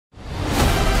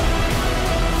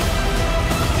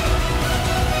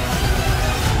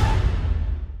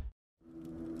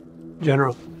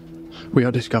General. We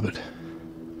are discovered.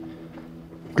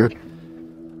 Good.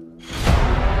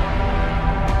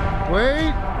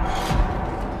 Wait!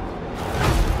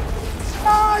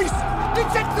 Guys!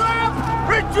 It's a trap!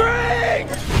 Retreat!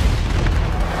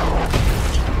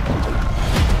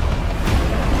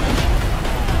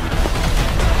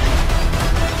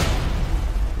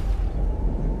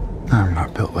 I'm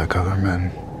not built like other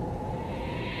men.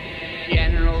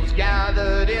 Generals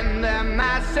gathered in their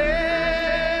masses.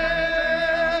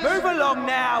 Move along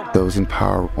now! Those in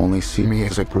power only see me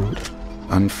as a brute,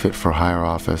 unfit for higher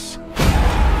office.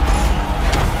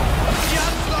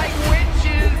 Just like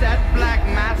witches at black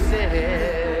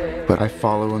masses. But I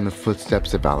follow in the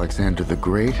footsteps of Alexander the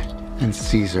Great and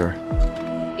Caesar.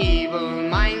 Evil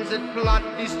minds that plot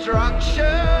destruction.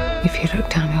 If you look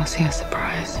down, you'll see a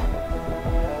surprise.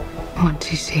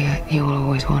 Once you see it, you will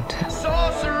always want it.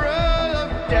 Sorcerer of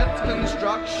death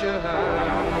construction.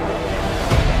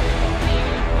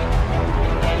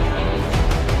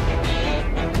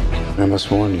 I must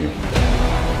warn you,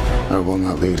 I will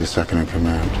not lead a second in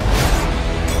command.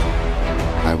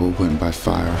 I will win by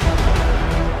fire.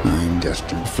 I am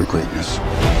destined for greatness.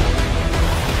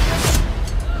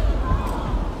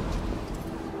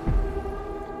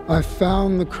 I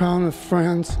found the crown of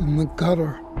France in the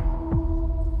gutter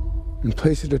and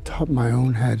placed it atop my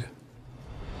own head.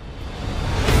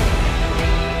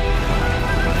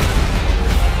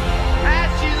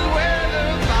 Ashes where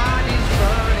the body's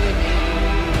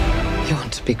burning. You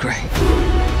want to be great,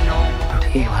 but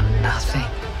you are nothing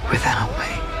without me.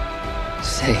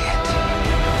 Say it.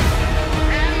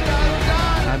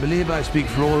 I believe I speak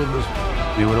for all of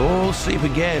us. We will all sleep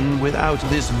again without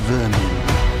this vermin.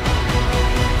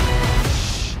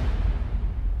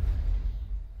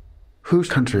 Whose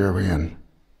country are we in?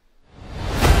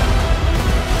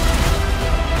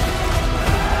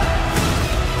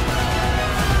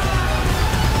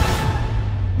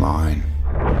 Mine.